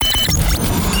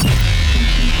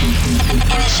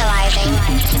Initializing.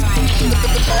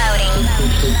 Loading.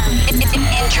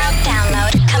 Intro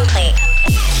download complete.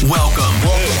 Welcome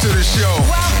to the show.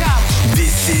 Welcome.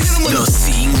 This is the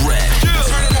Seeing Red.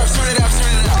 Turn it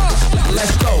up.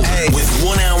 Let's go. Hey. With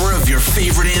 1 hour of your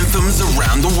favorite anthems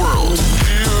around the world.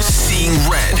 Seeing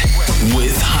Red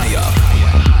with High Up.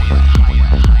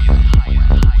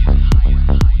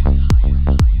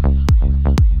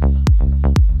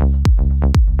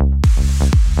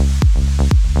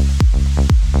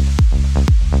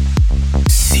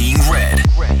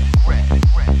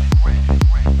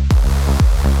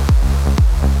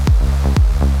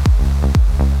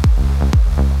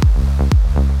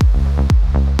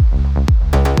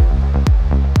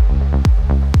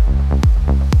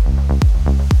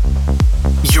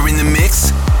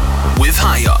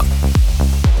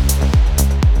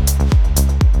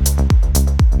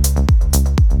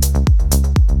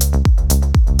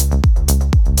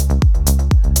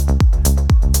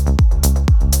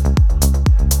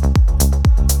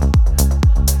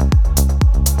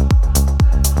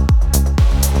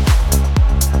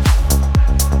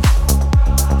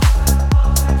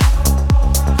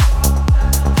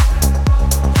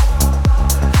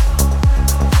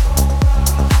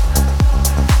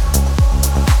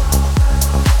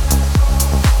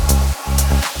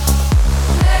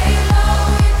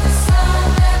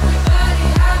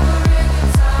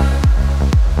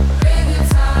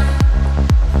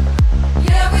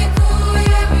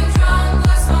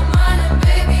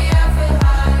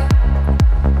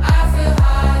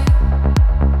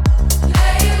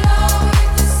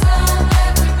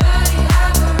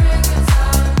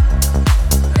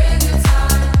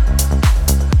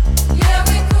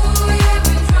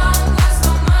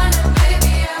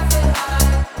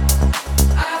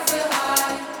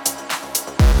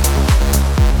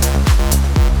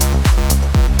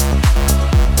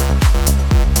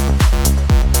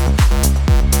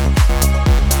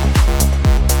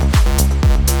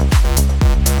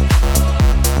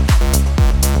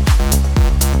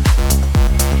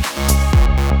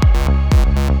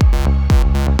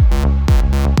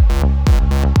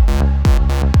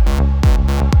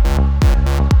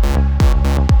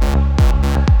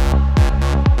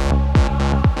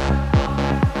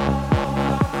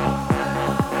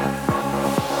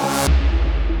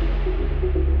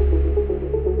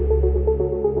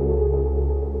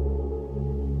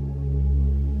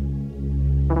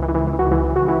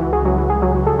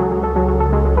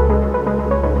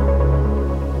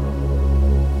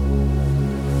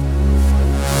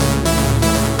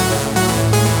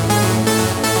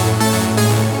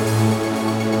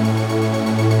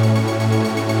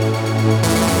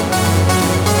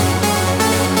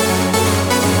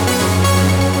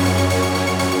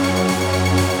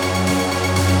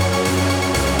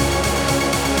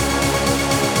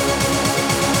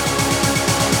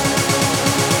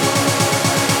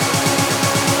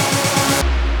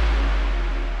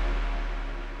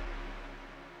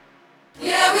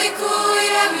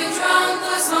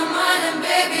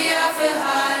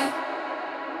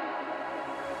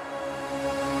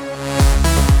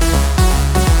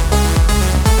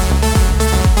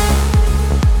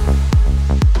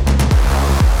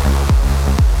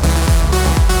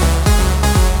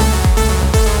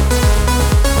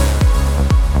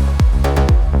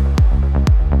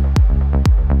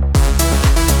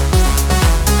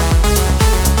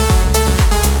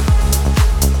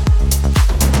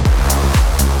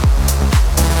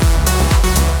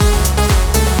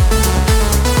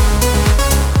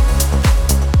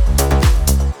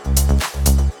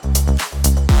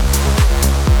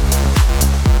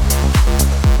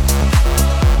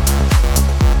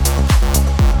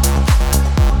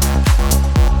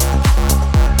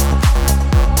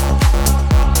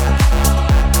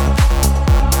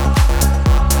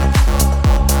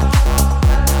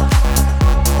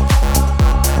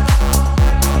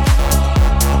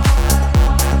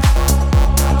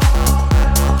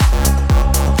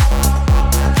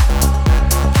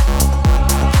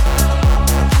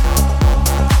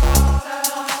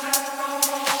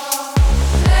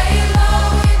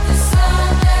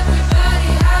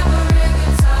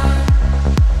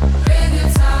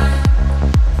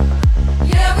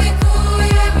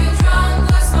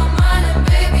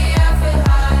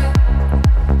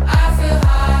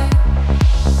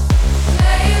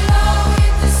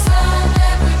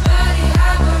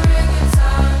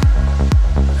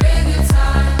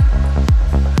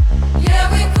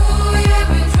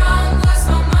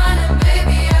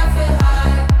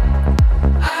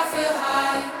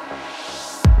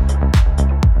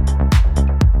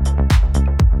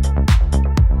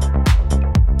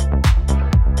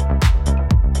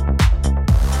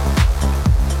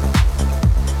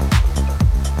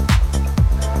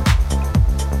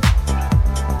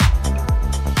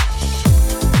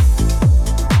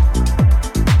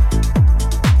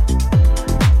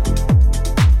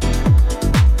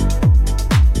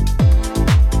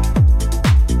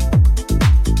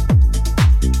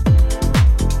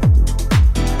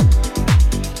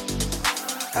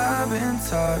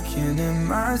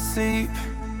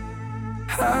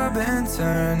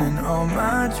 turning all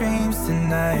my dreams to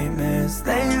nightmares.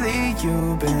 Lately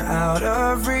you've been out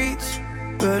of reach,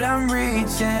 but I'm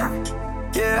reaching,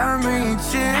 yeah, I'm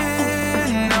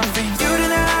reaching out for you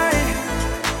tonight.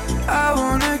 I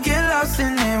wanna get lost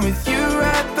in it with you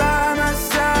right by my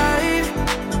side.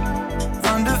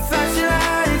 Under flashing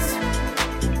lights,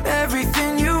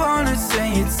 everything you wanna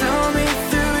say, you tell me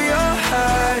through your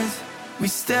eyes. We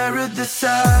stare at the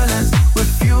silence, we're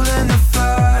fueling the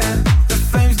fire. The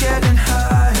flame's getting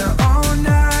higher all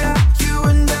night. You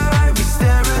and I, we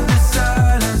stare at the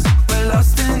silence. We're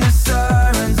lost in the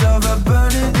sirens of our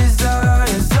burning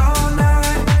desires all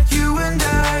night. You and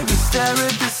I, we stare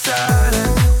at the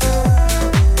silence.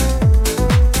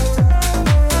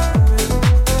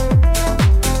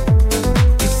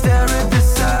 We stare at the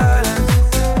silence.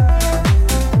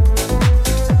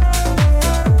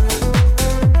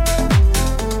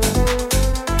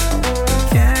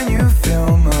 Can you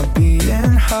feel my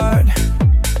beating heart?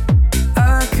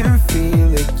 I can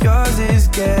feel it, yours is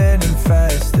getting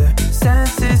faster.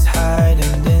 Senses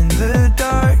hiding in the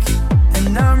dark,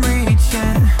 and I'm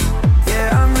reaching,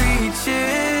 yeah, I'm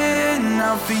reaching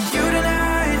out for you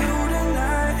tonight.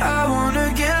 I wanna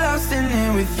get lost in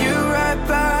it with you right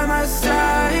by my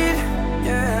side,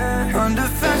 yeah. Under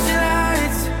flashing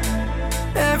lights,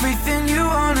 everything you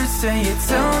wanna say, you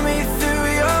tell me through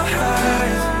your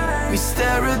eyes. We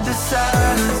stare at the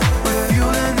silence, we're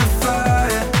fueling the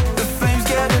fire. The flame's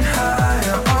getting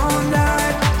higher all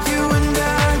night. You and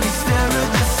I, we stare at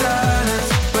the silence.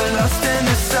 We're lost in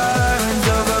the sirens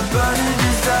of our burning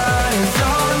desires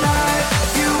all night.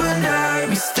 You and I,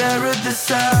 we stare at the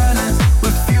silence.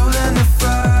 We're fueling the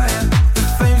fire. The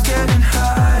flame's getting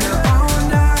higher all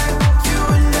night. You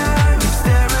and I, we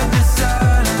stare at the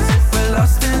silence. We're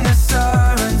lost in the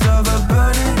sirens of our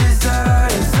burning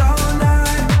desires all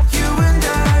night. You and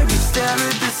I, we stare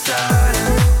at the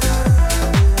silence.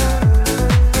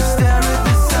 We stare at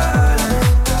the silence.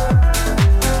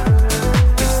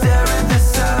 We stare at the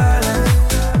silence.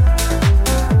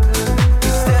 We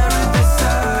stare at the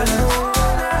silence.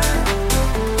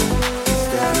 We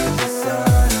stare at the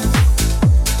silence.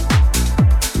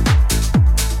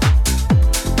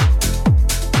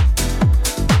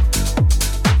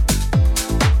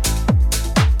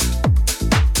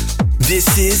 This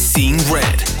is Seeing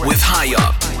Red with High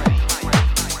Up.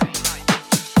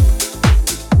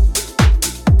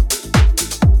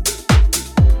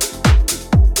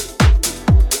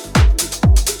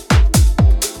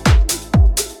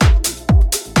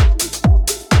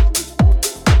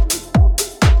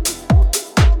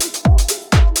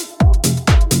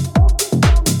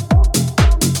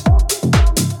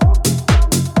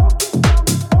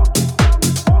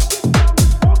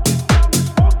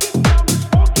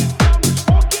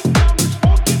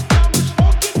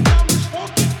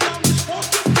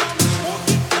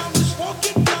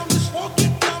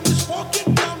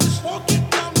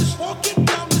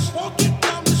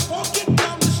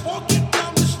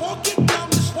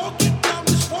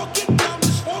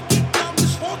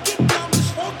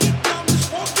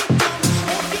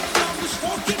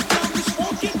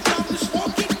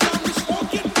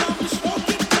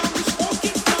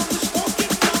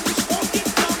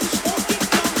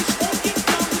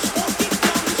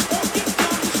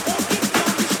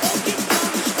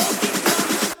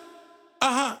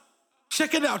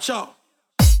 Check it out, y'all.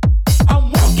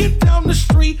 I'm walking down the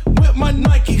street with my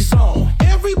Nikes on.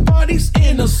 Everybody's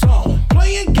in a zone,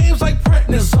 playing games like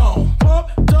prednisone.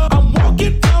 Pumped up. I'm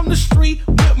walking down the street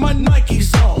with my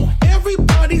Nikes on.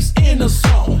 Everybody's in a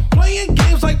zone, playing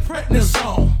games like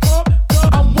prednisone. Pumped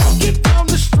up. I'm walking down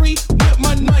the street with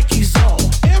my Nikes on.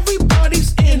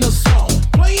 Everybody's in a zone,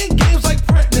 playing games like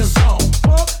prednisone.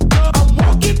 Pumped up. I'm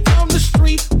walking down the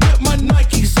street with my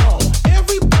Nikes on.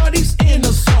 Everybody's in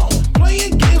a zone,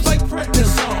 playing games like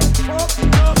prednisone.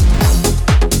 Pumped up.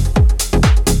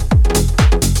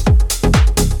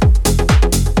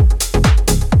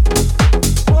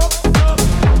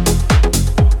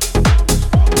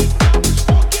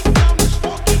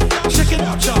 Check it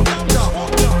out, y'all.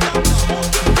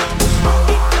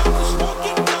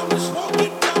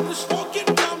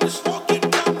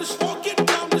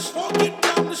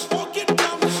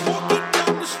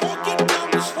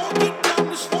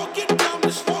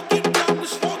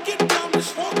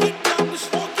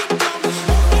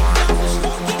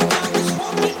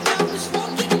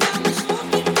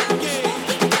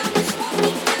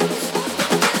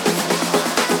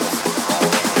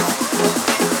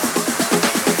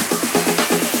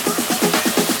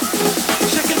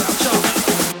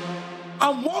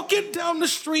 I'm walking down the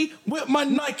street with my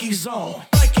Nikes on.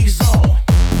 Nikes on.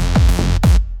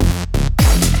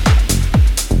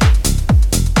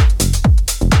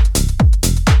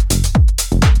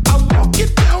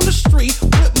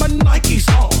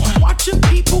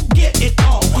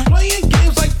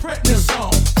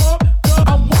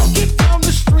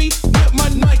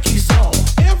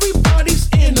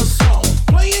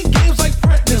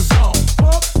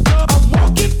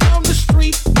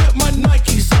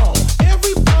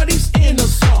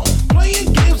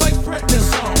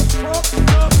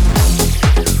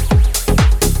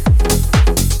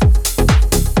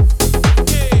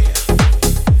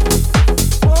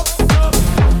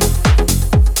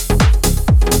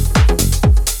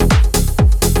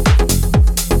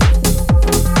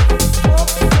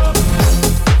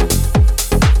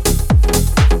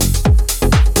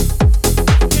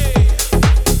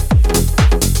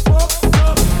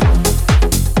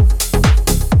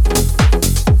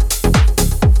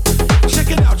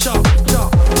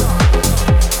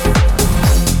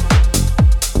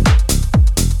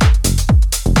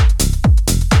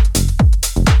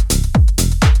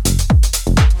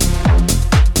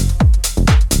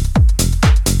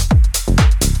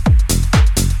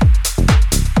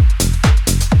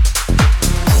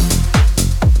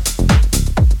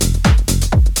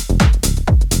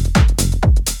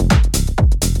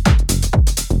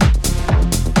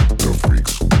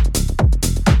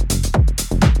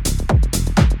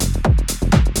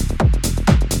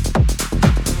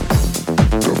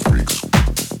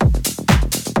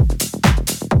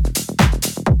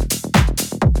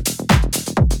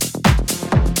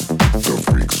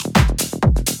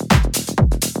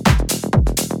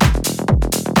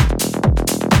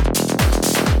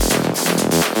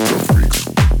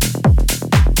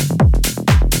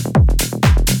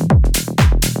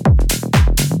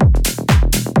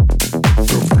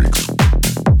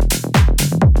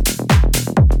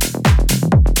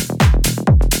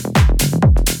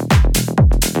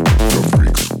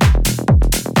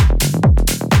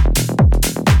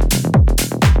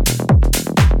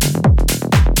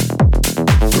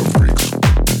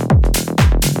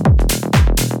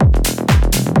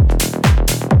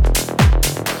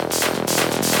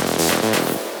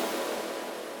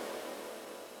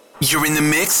 You're in the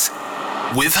mix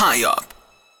with High Up.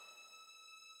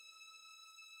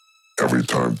 Every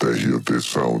time they hear this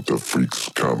sound, the freaks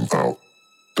come out.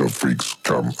 The freaks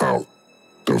come out.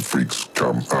 The freaks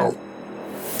come out.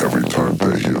 Every time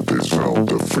they hear this sound,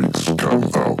 the freaks come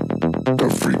out. The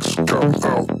freaks come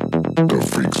out. The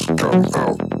freaks come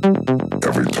out.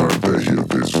 Every time they hear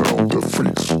this sound, the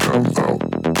freaks come out.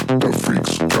 The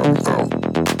freaks come out.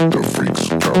 The freaks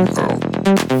come out.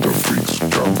 The freaks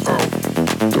come out.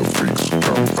 The freaks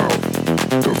come out.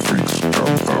 The freaks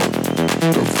come out.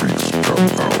 The freaks come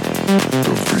out.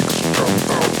 The freaks come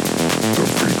out. The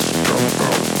freaks come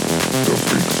out. The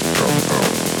freaks come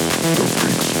out. The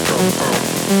freaks come out.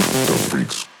 The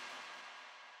freaks.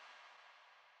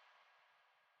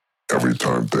 Every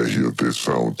time they hear this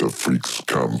sound, the freaks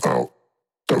come out.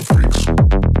 The freaks.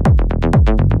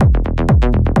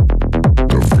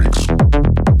 The freaks.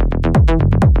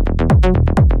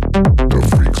 The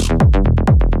freaks.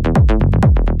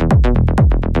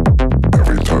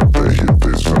 Every time they hear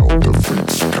this sound, the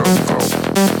freaks come out.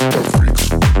 The freaks.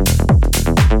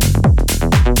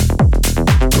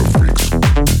 The freaks.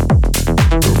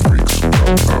 The freaks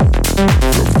come out.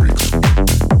 The freaks.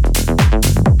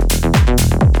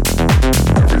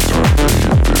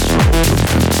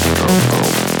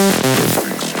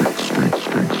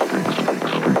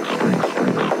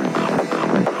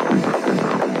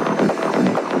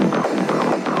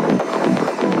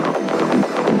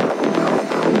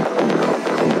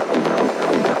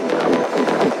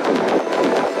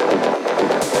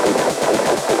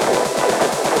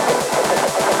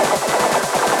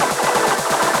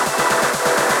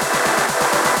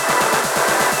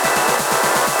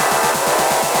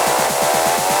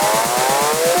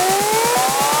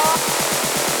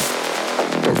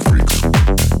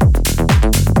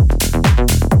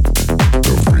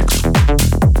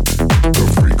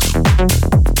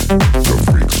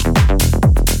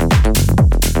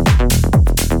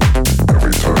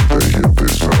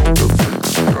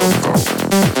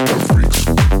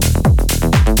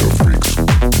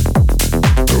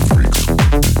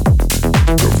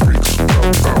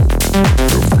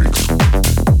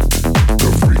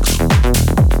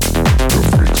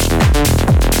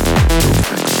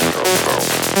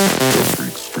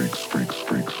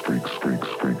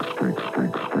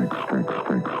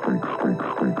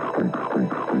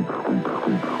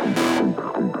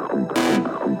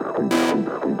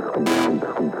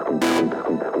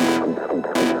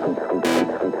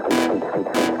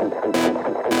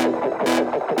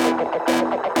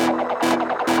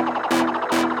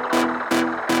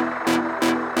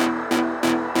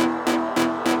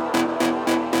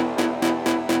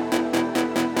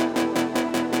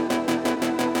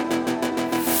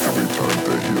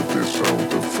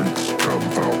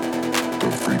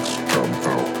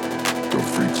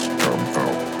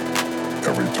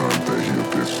 Every time they hear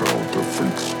this sound, the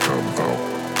freaks come out.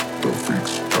 The freaks, freaks, freaks, freaks, freaks,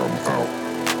 freaks, freaks,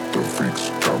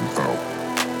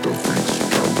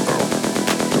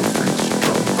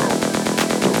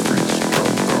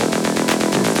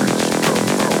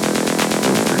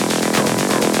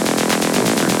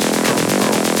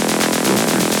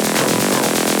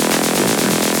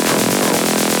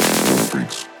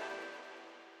 freaks,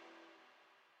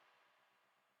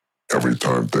 Every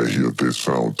time they hear this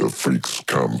sound, the freaks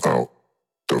come out.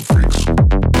 The freaks.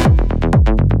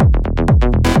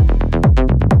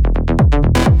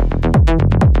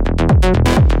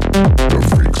 The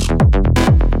freaks.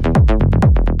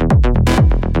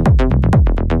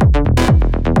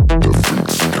 The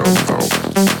freaks come out.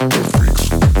 The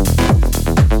freaks.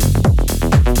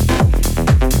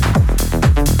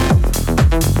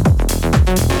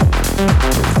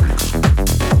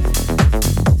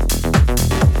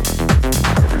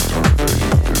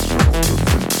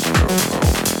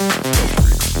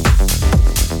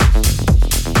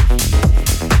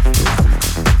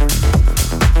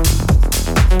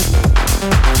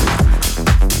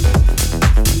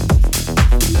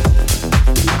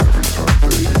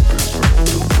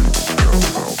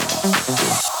 Out.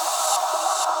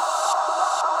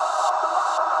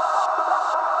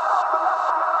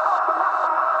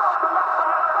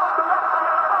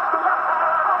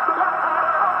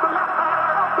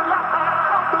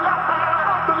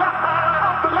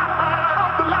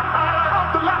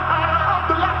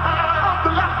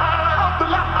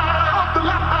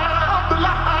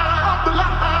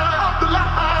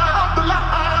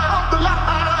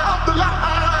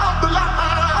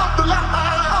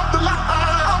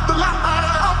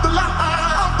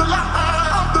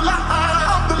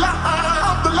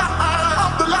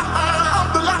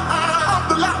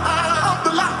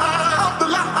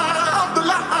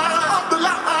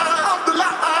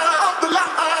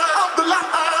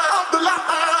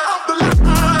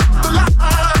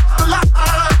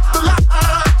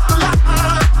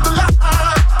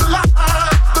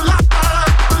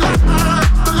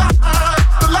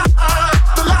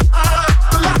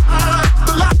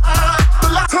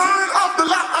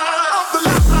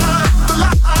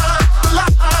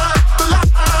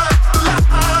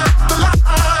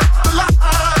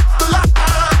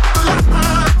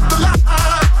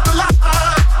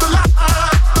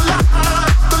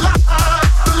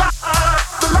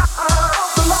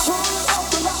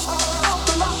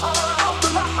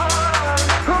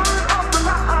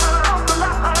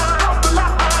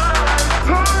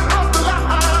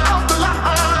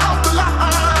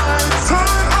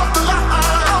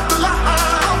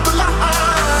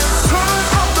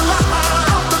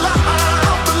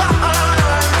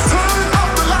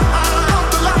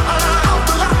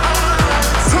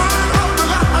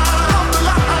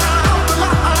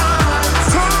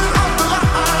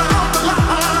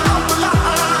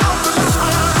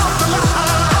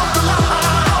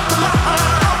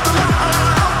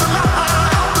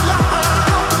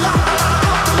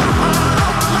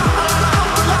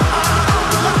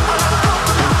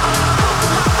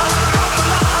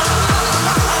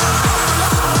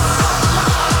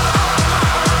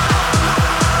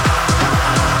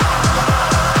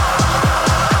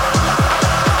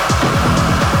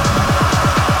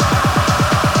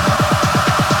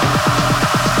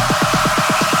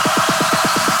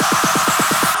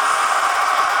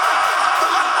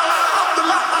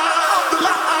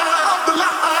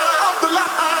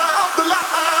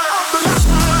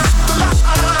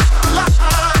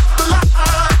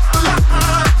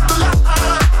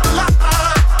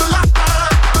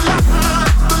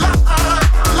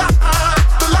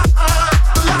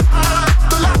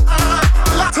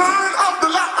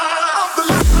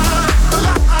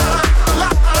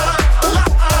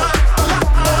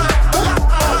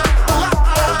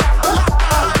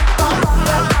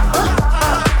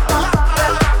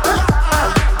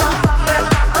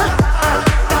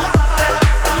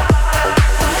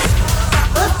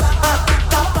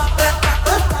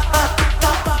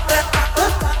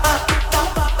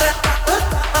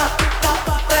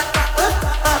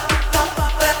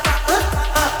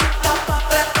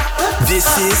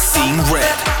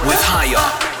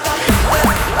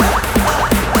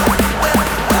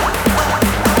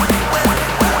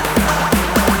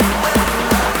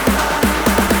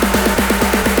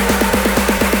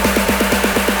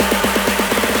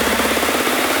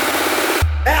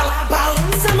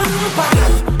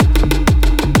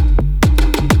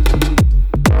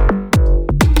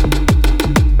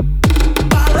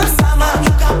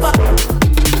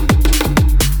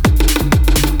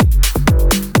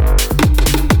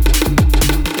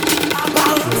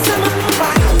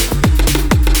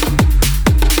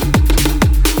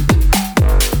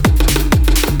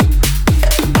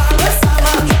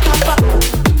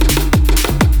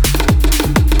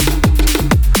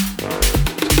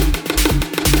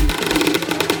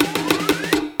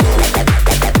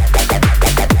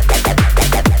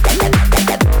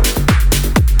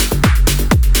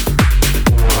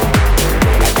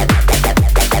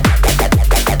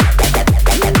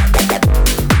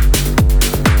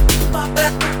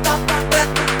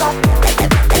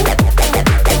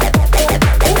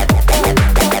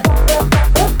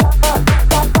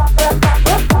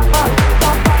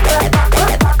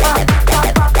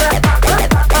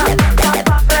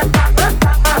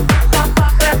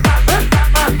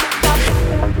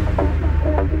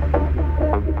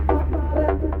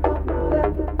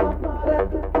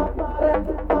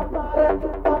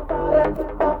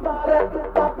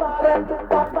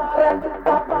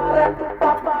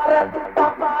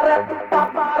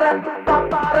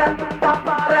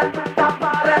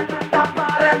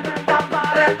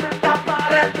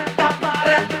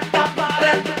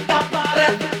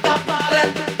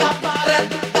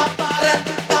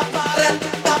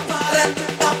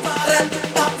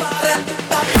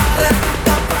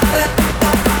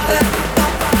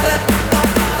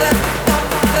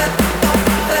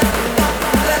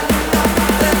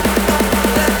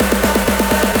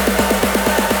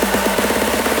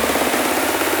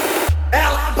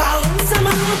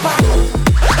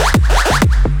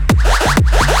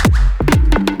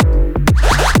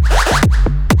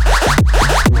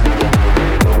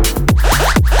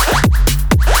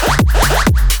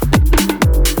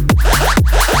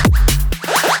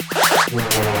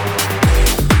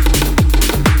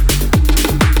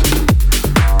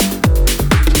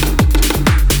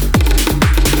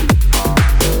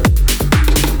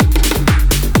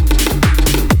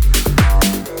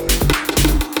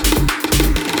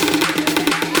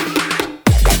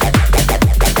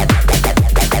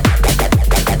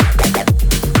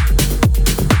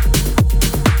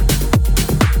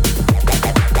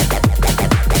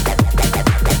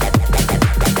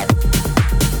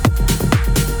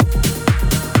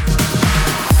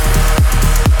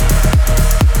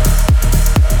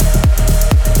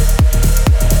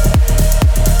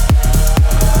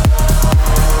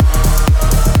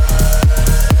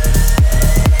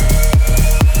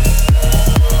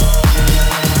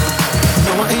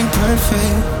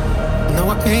 perfect. No,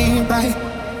 I ain't right.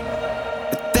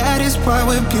 But that is why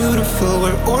we're beautiful.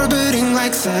 We're orbiting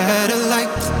like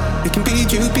satellites. We can be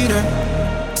Jupiter,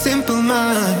 simple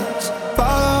minds,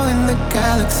 following the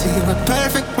galaxy. We're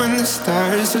perfect when the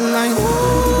stars align. Ooh,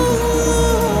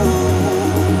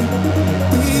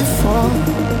 we fall,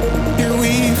 yeah,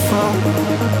 we fall.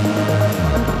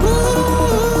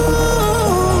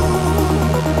 Ooh,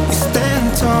 we stand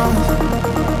tall,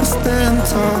 we stand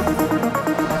tall.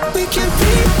 We can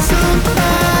beat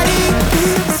somebody,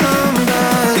 beat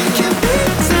somebody. We can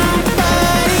beat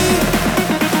somebody.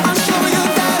 I'll show you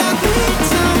that I beat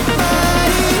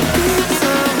somebody, beat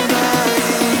somebody.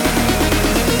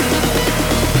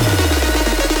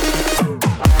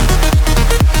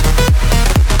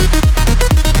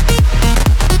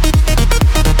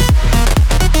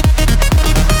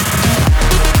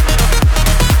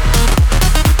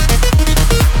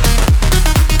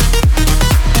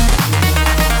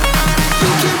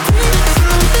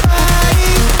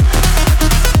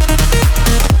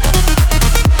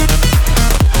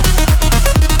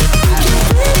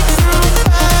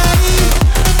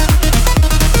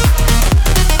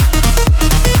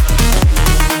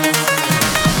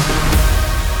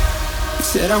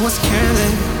 Said I was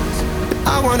careless, but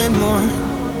I wanted more.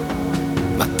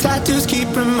 My tattoos keep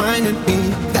reminding me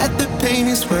that the pain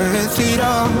is worth it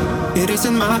all. It is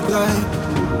in my blood.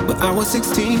 When I was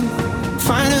 16,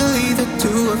 finally the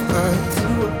two of us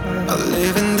are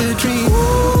living the dream. Ooh,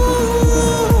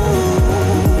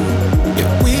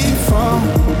 yeah, we fall,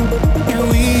 yeah,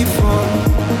 we fall.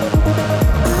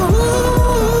 Ooh,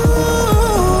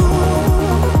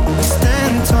 we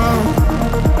stand tall,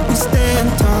 we stand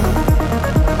tall.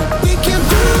 We can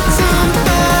beat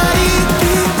somebody,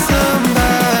 beat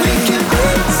somebody. We can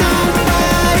beat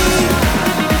somebody.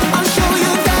 I'll show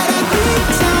you that I beat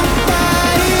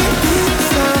somebody, beat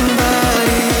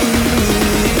somebody.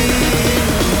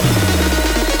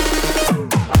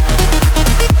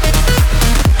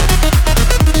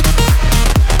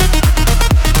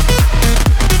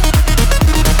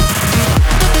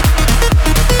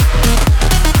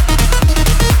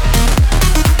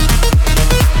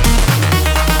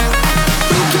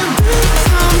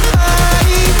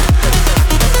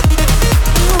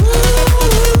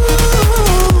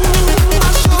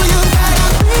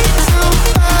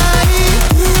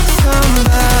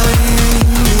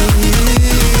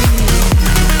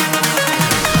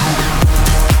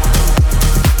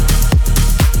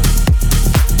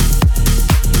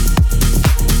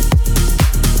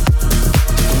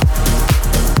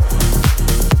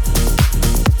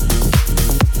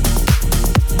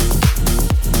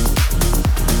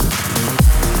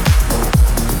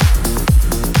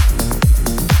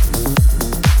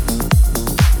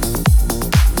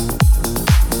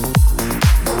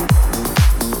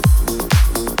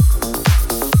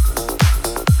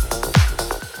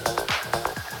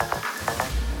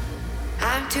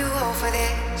 I'm too old for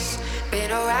this.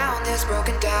 Been around this,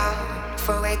 broken down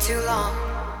for way too long.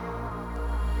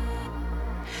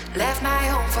 Left my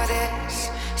home for this.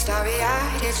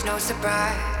 Starry-eyed, it's no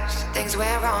surprise. Things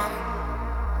went wrong.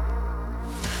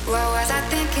 What was I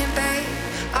thinking, babe?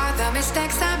 All the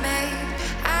mistakes I made.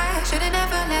 I should've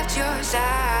never left your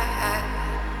side.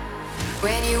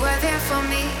 When you were there for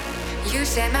me, you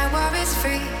said my war is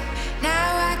free.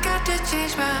 Now I got to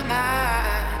change my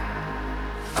mind.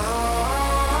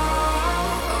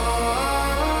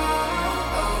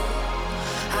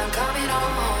 I'm coming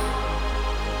home.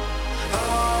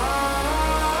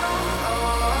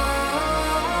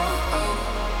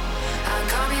 I'm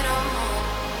coming home.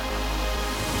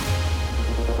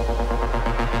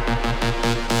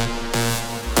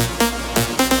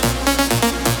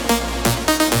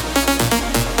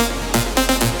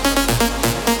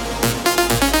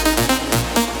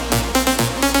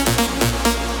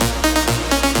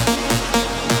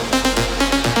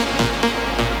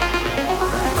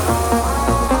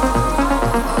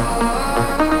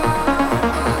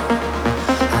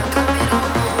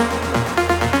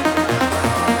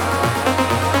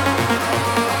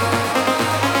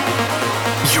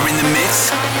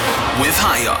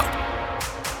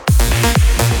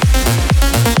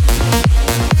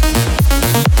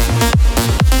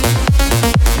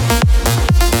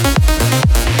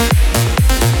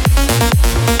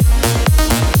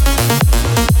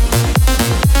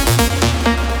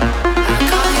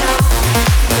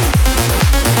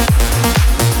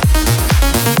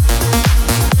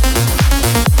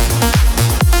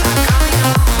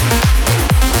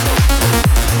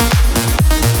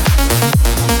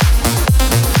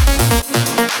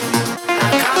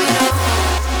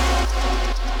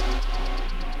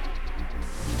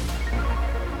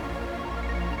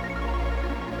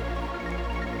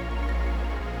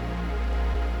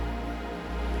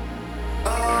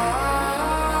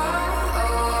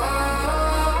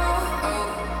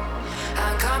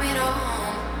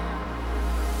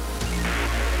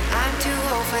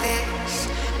 old for this.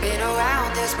 Been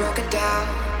around this, broken down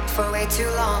for way too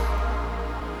long.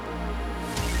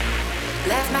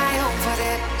 Left my home for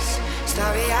this.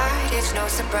 Starry-eyed, it's no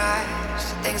surprise.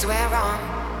 Things went wrong.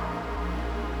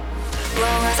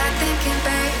 What was I thinking,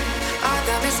 babe? All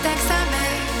the mistakes I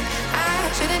made.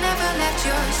 I should've never left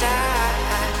your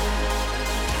side.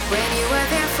 When you were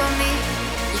there for me,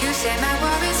 you said my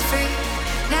worries free.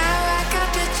 Now I got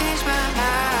to change my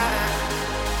mind.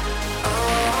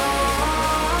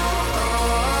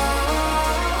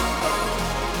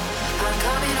 I'm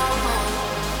coming home.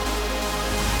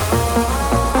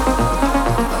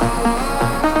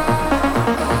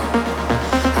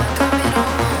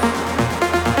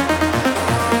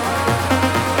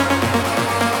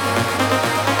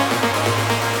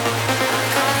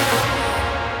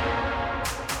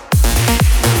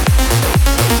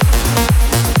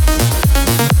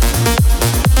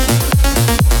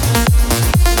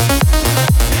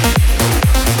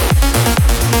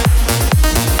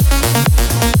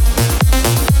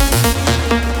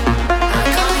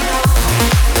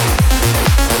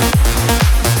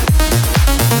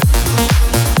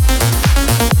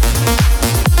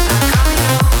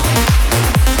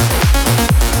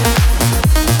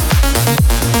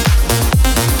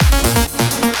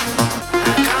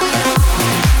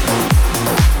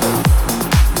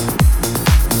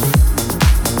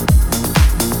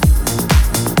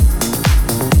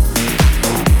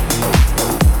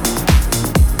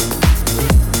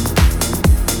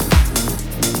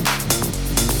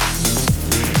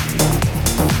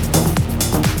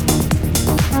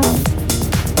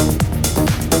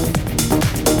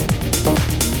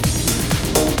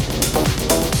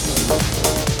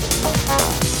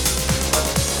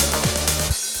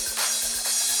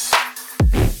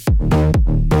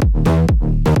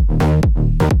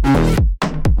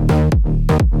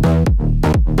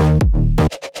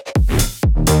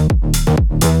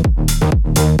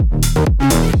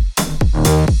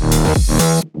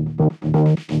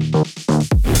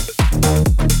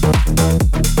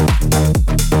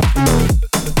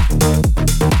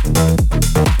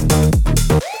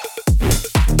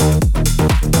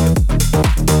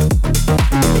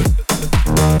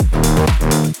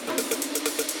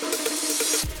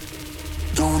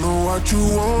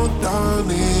 Time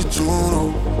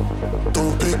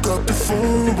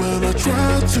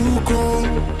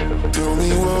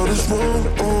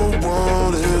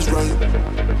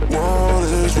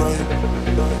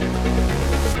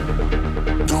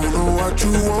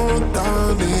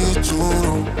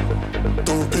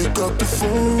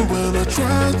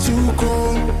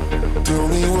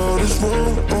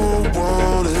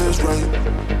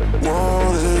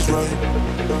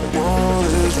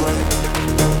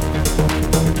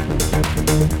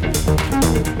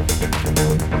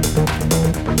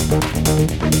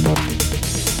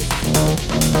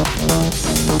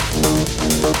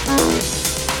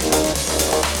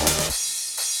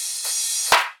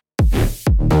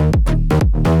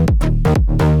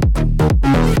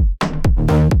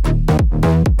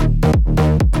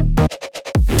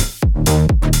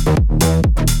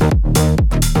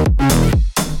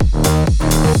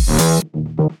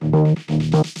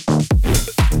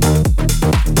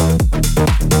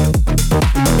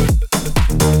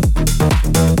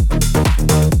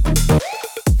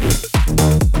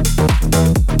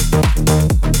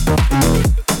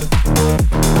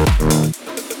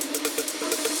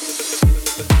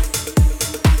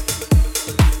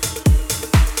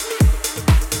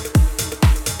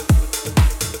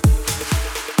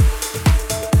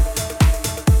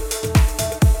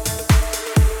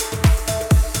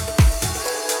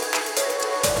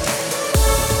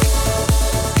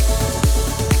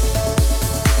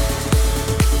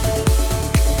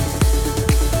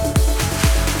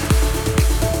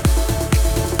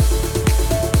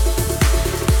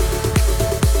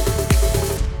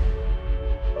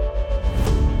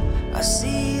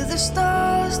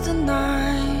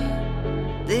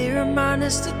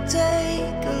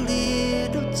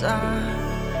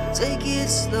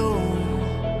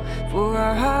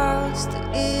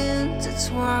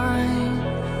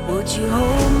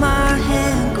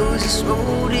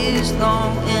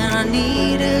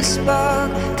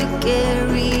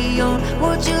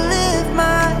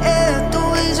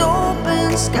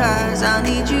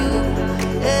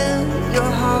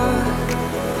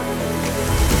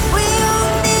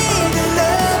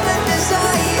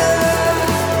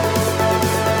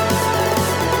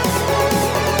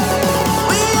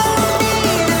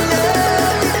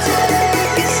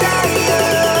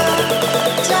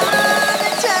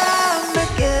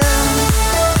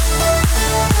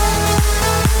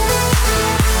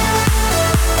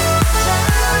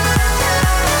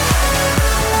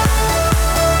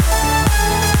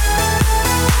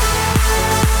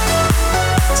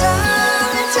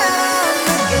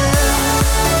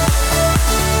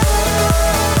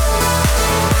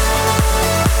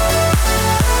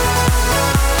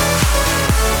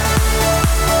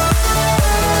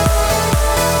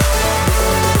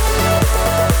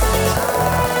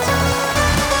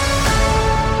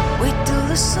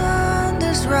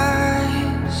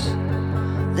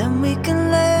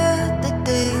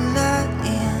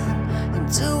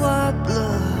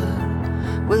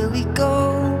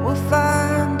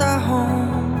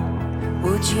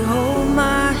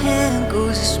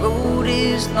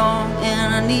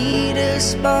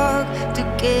spark to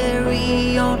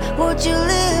carry on? Would you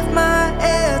lift my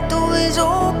head through these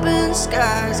open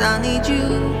skies? I need you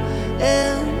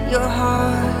in your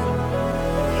heart.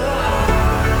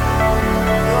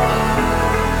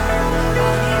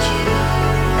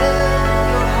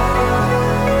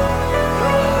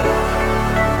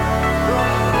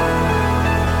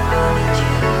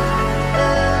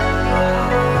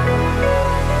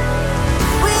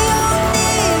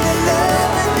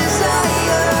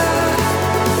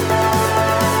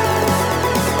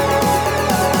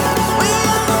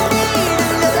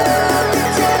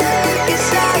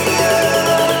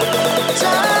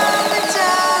 Time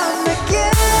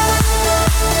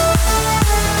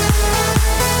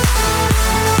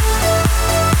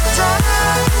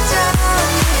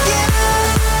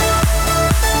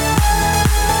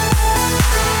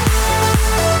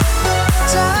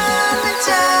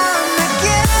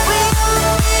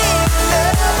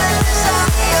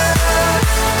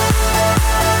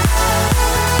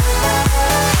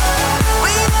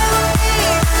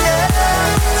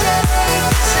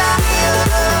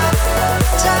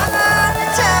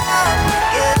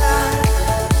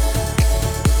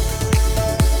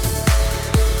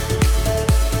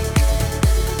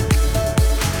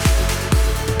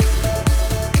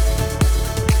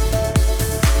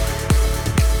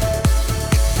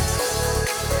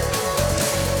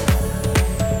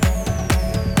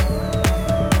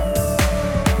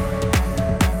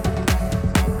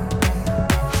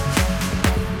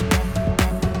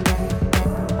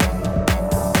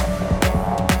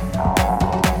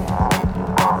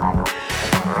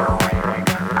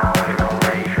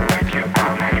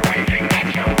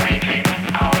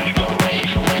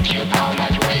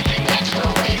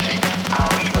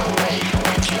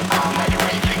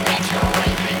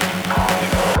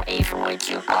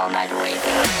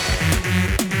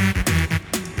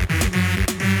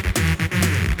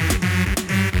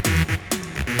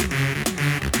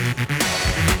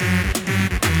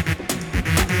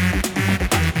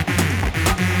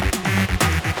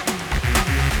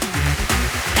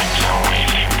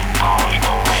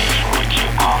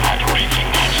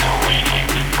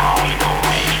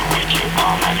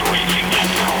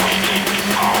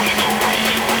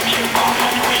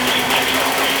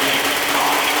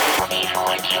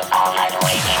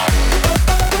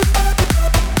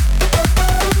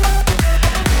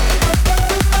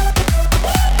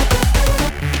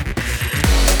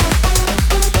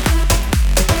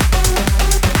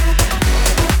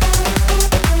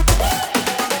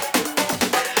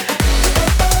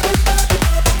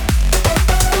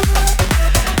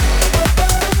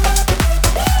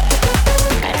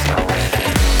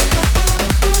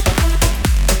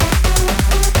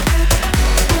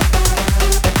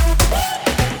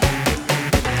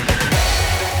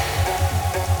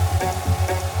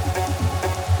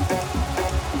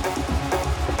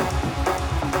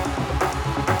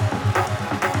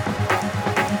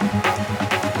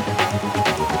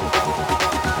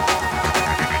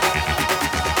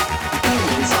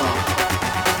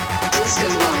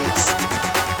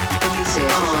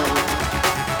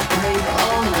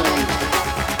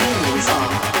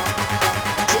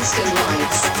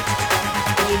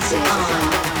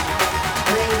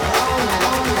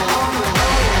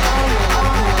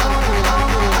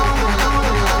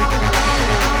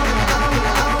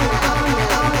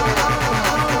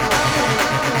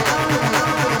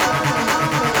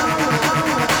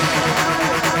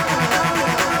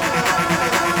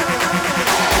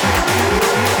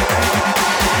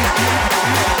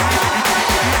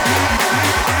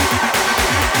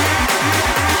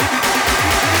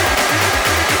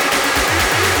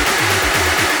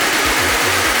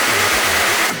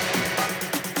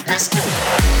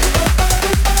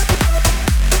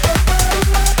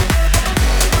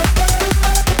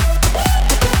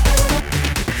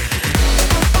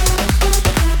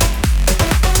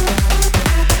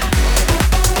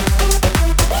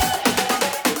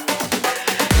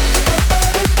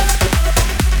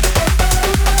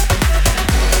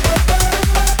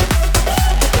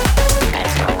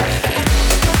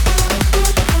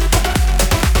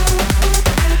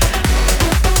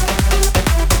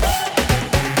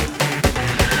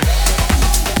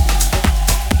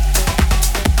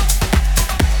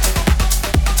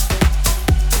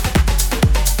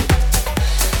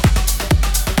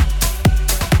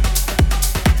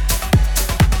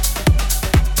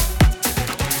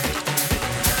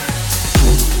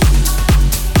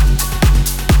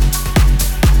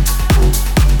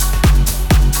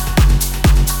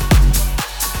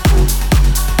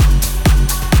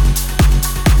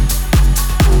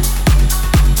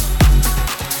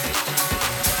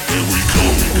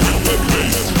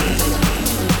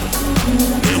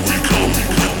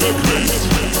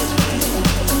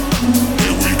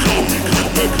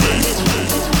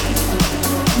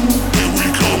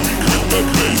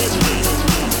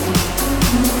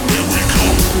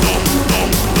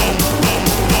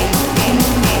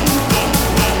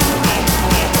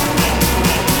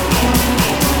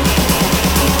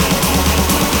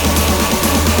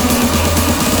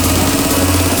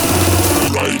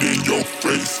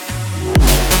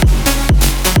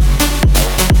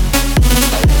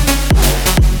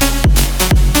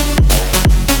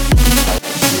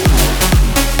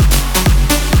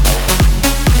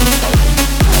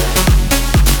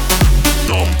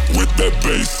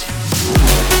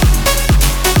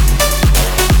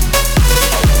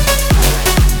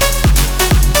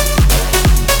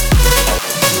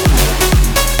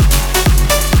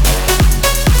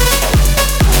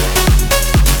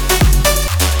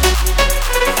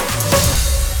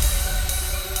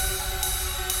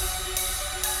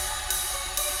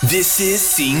This is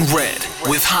Seeing Red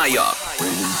with High Up.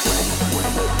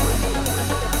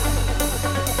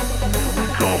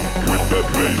 Come with that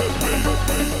bass.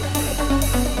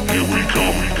 Here we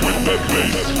come with that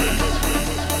bass.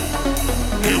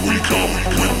 Here we come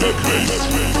with that bass.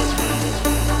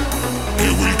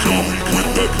 Here we come with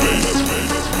that bass.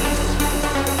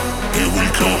 Here we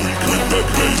come with that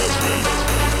bass.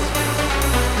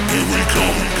 Here we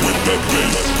come with that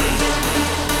bass.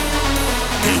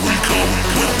 Here we come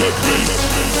with that bass.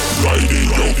 Right in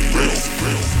your face.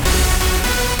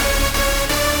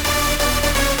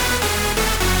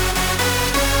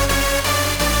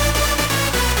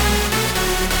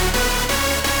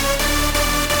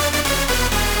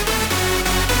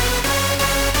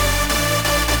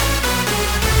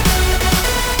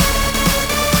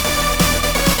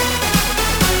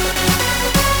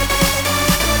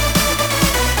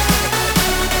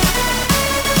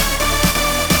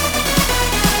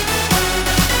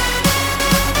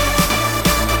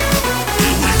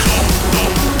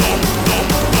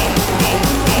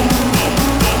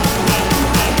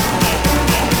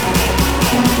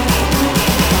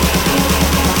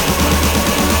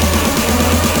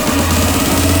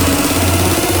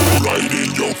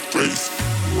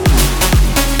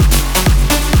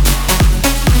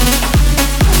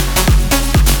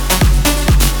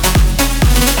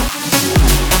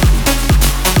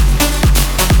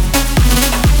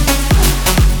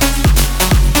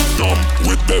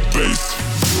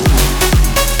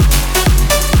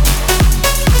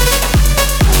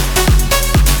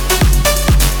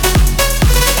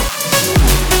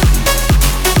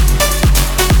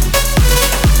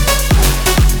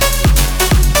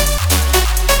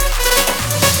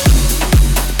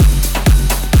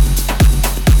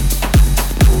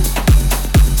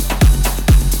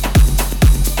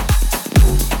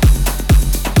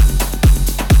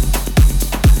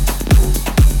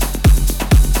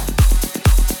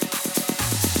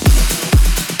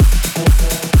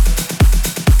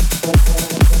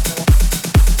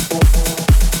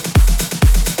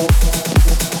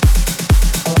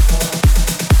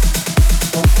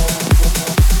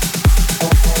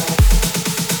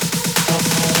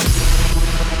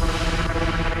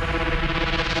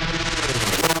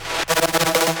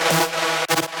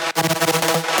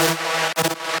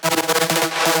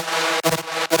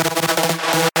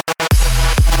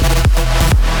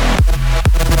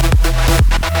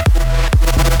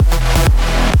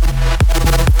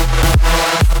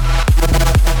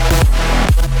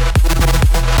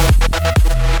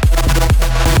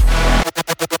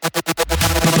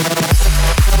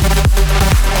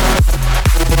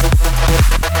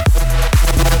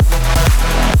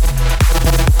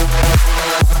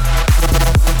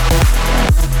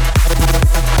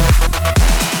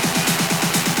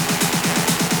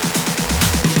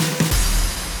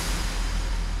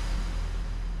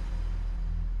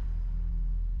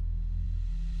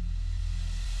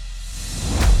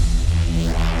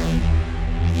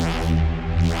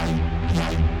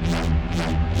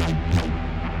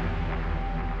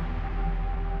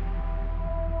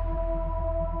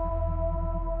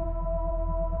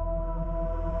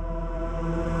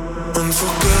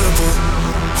 Unforgettable,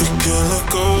 we can't let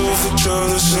go of each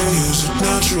other, say is it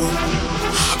natural?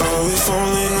 Are we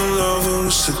falling in love or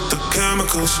is it the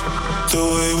chemicals? The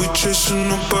way we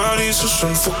chasing our bodies is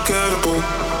unforgettable,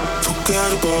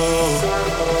 forgettable.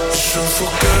 It's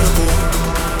unforgettable.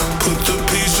 Put the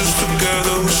pieces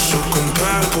together, we're so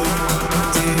compatible.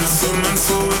 And if we're meant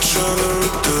for each other,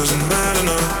 it doesn't matter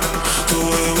now. The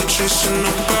way we're chasing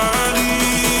our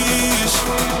bodies,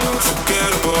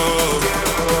 forgettable.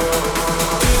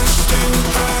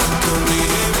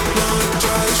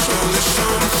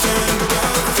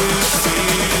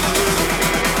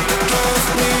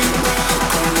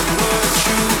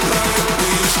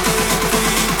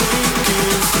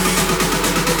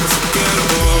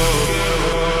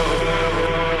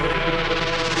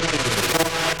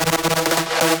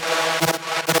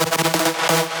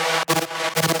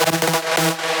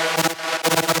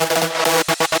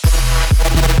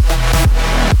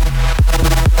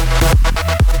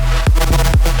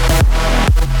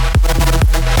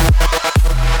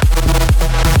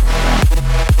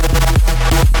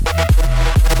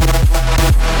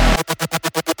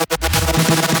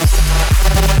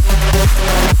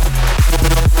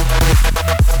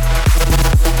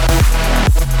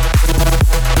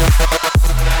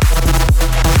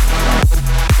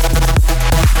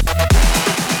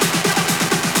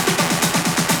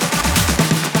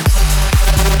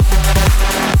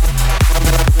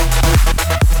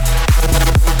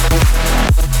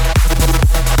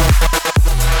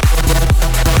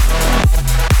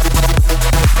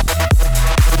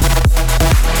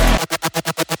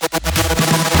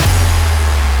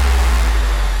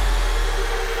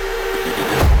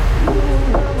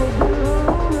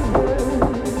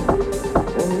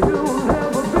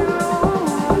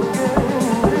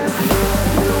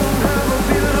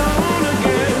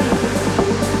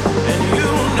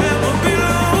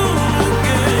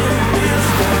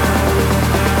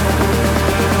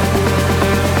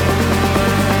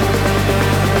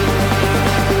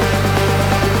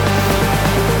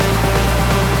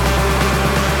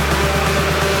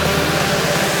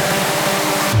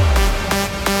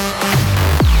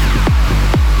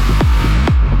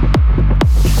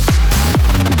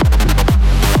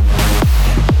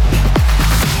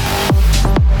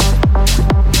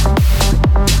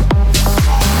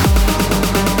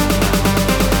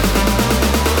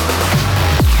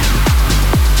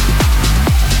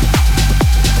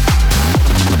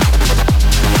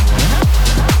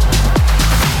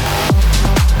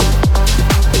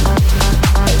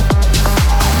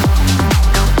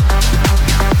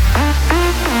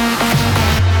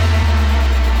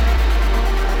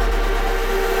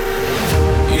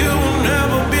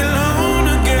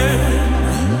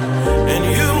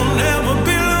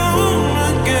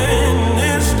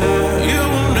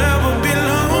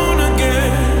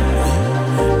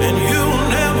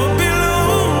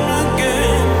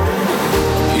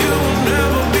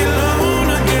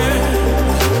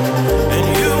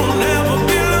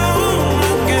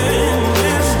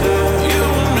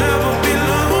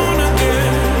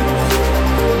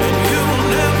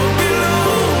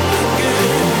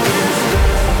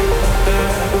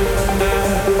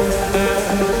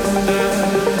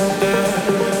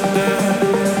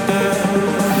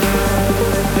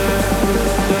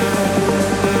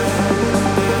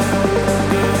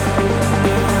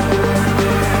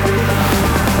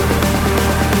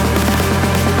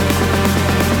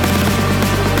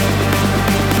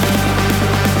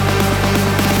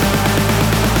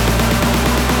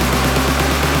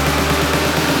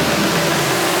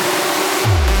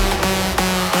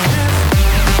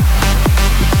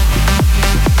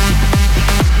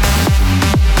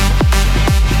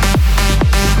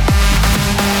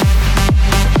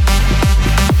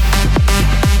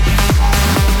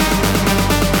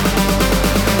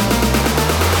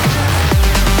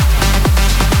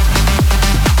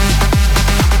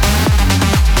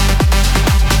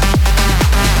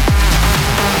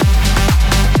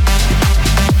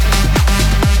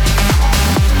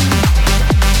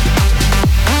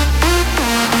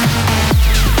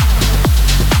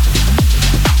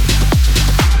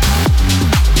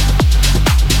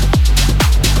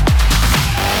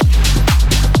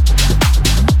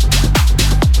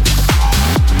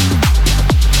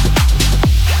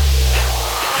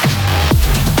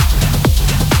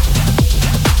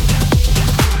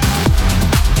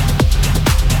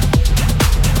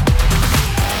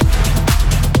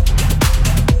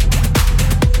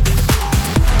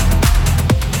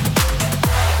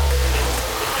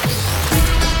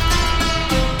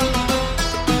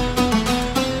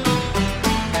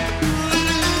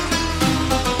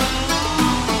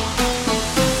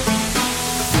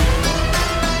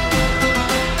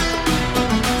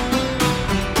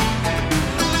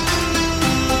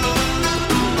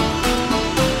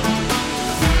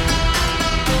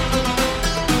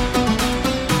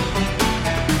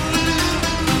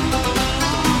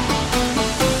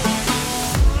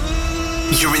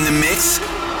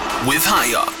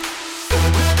 High Up.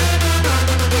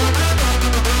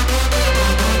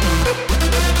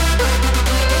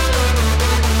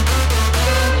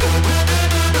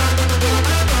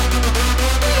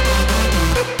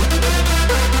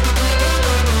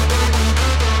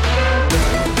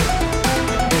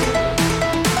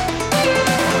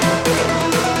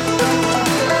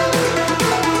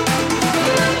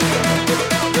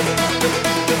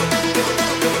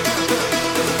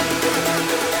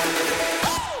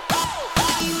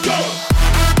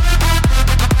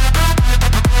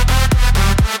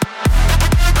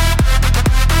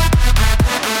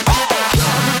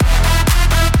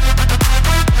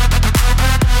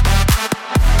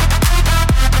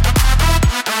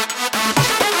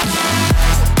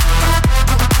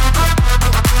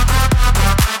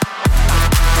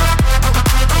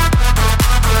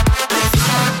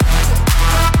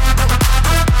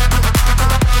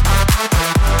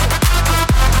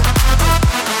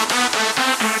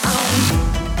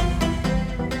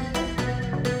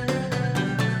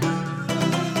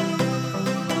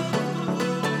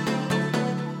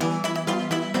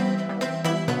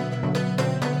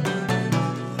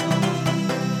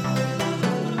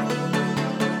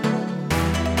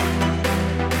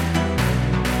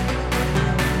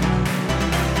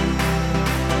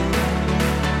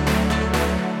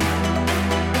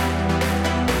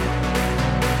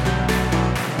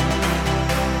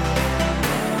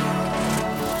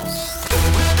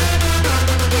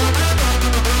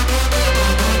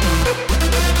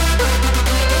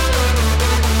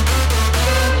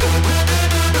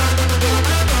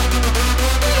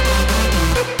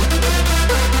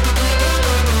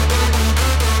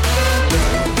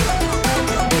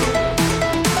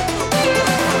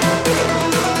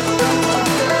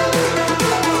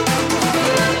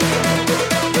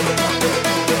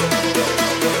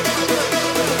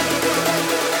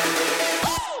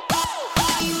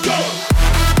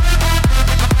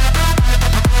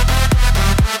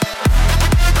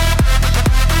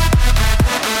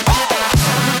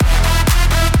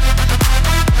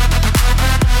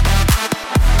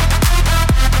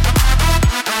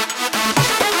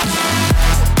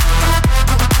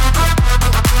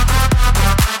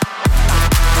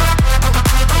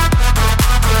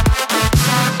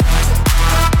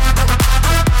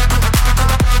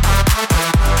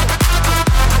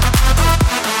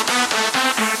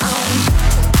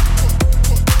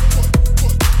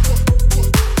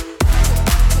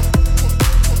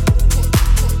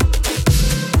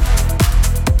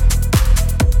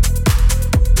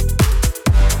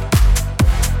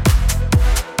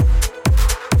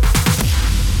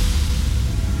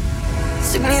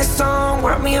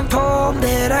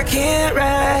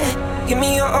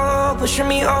 pushing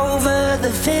me over the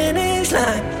finish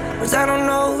line. Cause I don't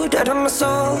know, dead on my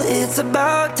soul. It's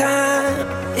about time,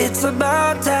 it's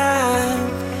about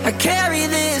time. I carry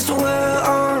this world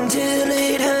on till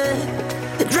it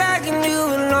hurt. They're dragging you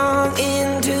along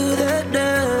into the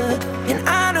dirt. And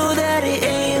I know that it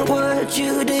ain't what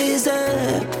you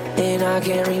deserve. And I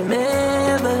can't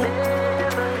remember.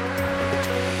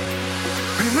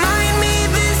 Remind me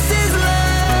this is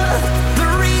love. The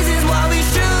reasons why we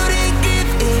shouldn't give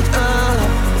it up.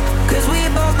 Cause we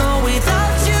both know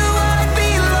without you I'd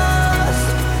be lost.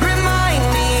 Remind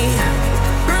me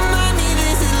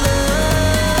this is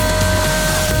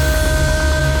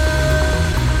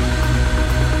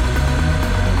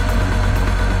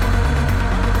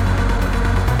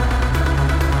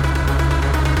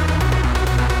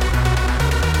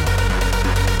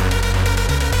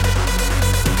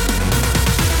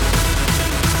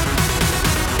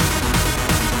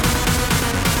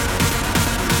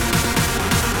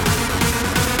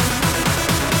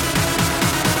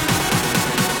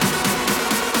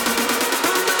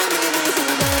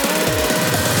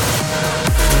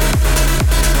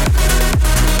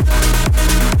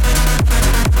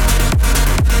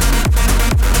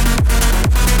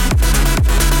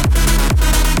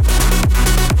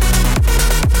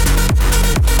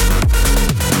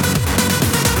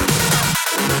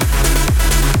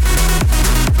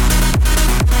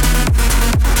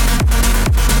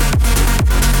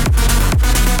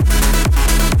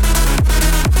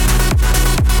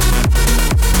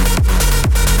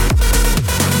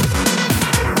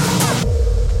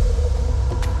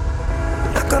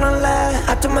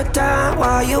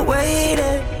while you're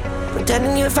waiting,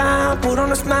 pretending you're fine, put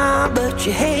on a smile, but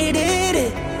you hated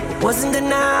it. Wasn't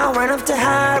denial, ran up to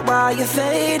hide while you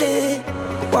faded,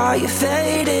 while you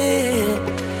faded.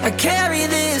 I carry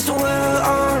this world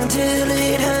on till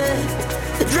it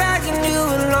hurt. They're dragging you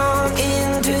along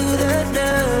into the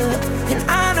dirt. And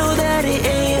I know that it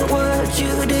ain't what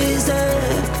you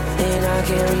deserve. And I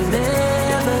can't remember.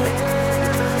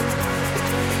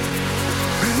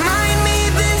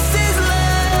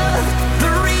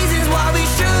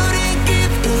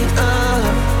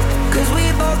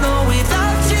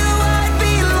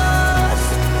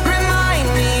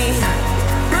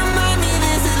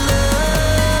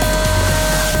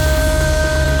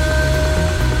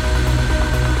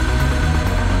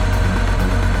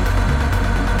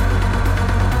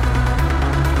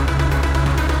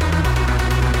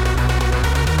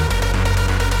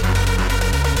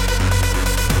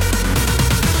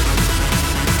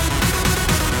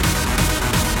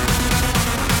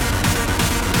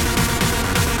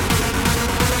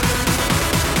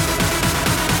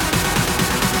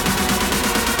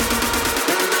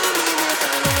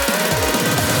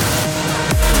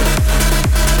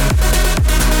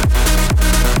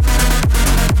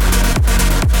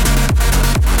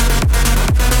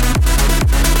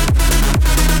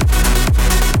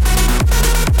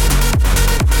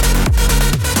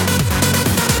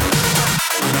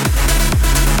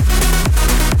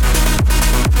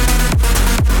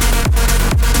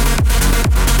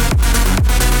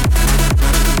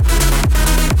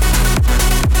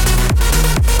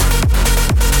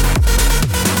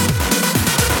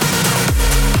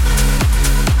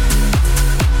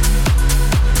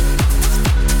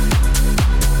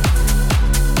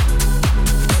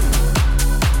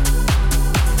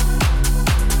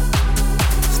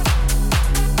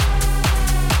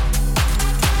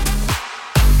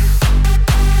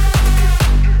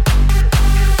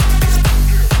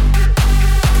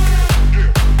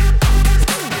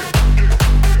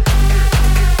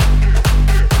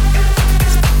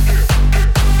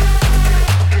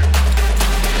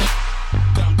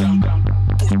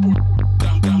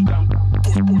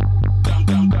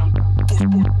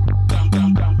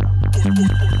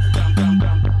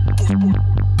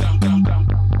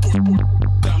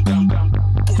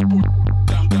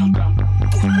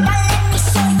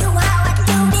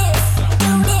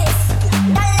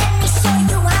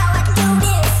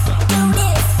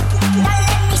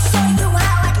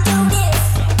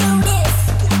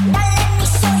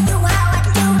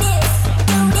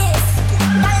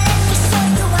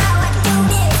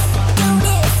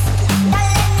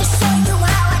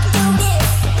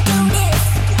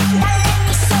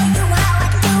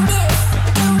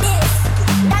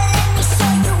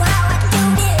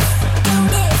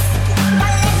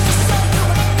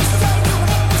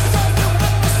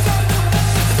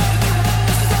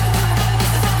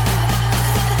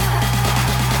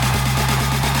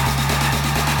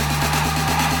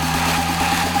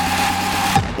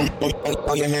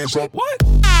 All your hands up. What?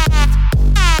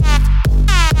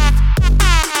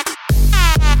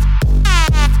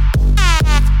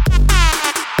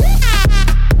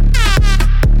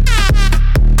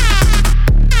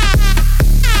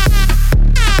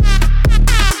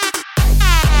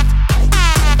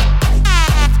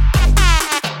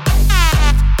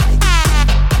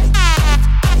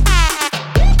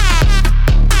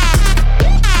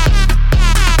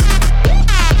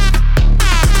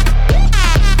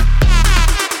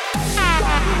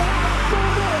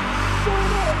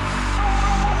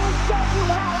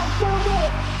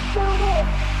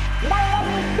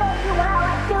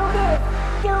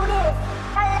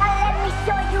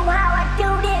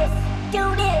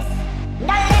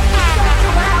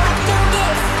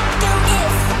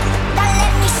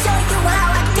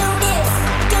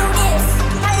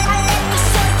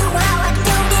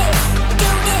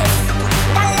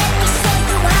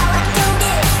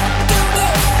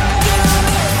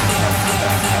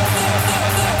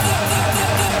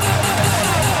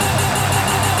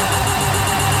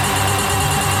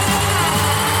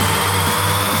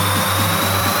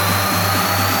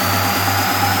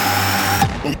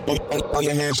 All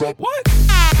your hands up. What?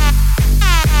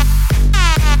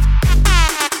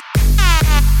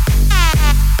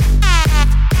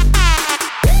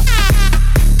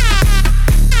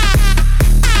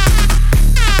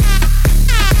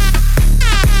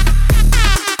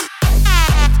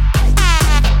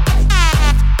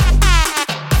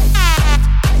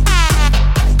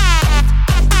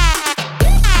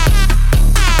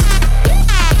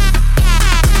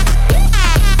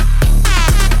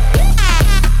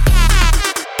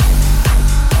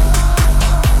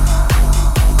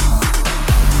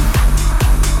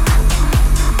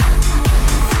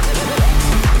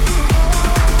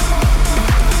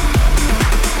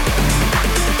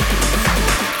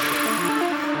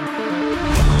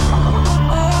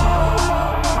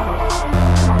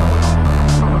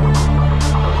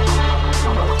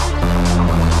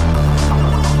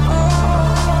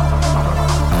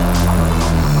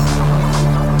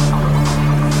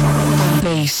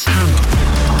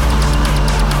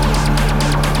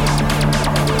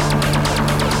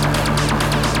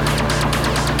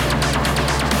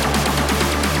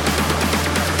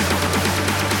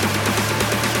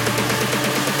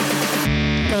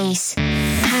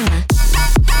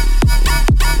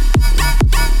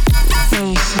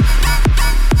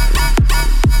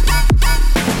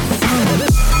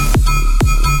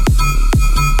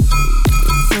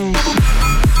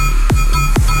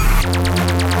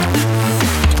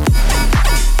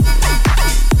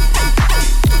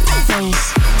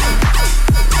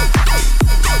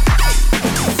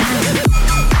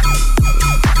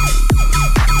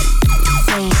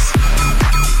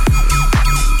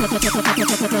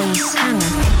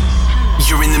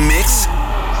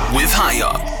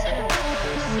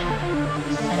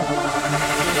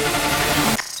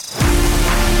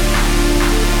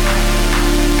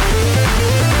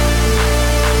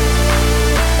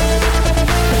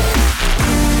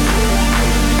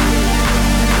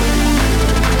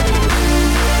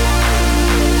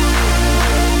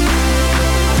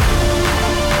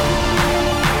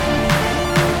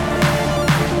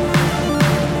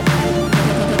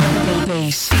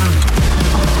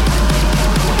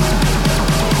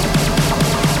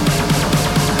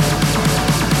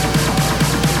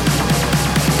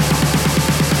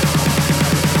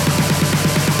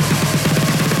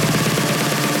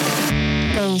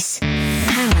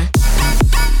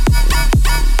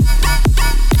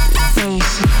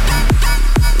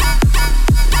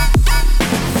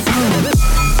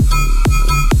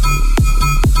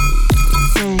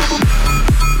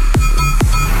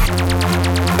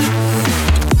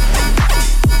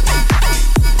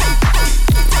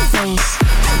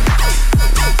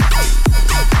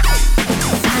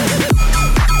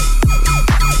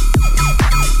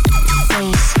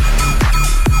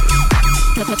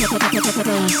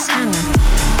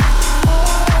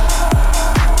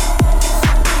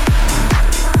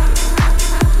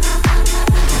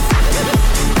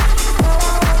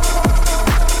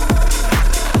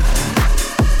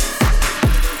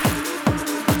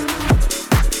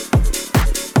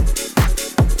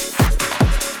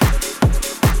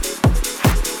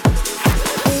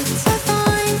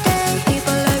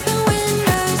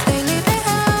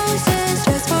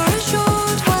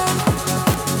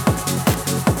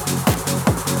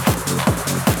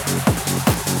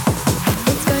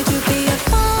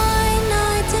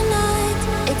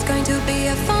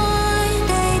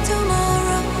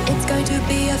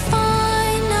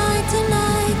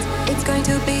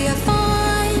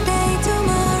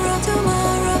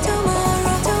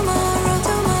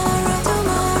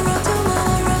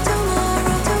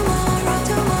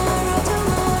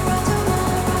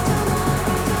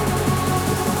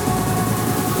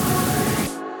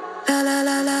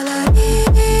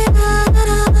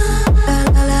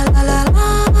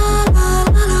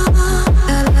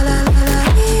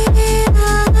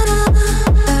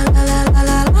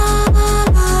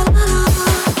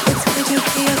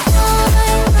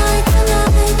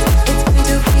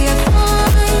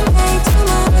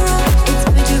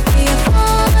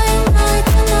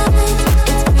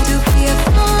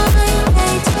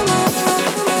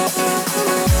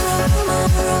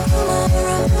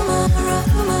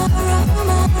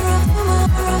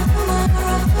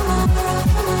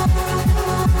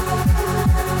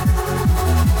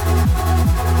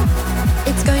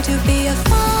 a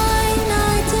fine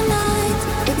night tonight.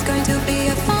 It's going to be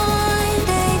a fine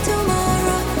day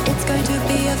tomorrow. It's going to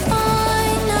be a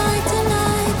fine night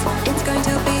tonight. It's going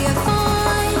to be a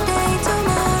fine day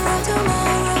tomorrow,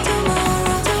 tomorrow,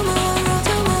 tomorrow,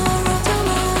 tomorrow,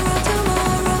 tomorrow,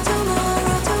 tomorrow, tomorrow,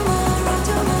 tomorrow, tomorrow,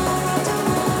 tomorrow,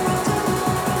 tomorrow.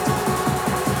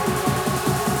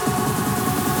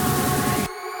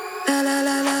 La la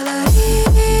la la la.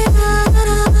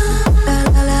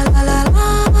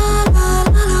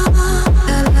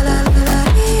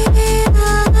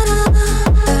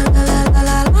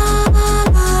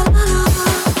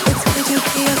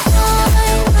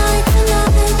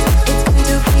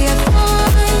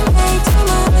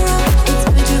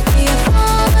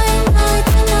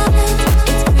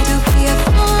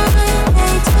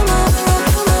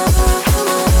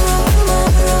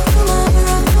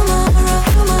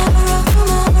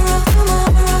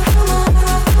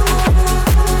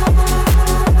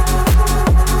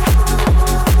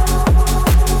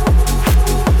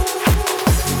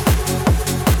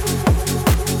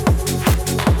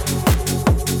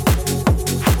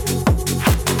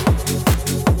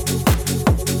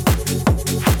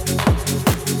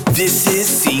 This is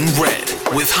Seeing Red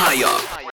with High Up.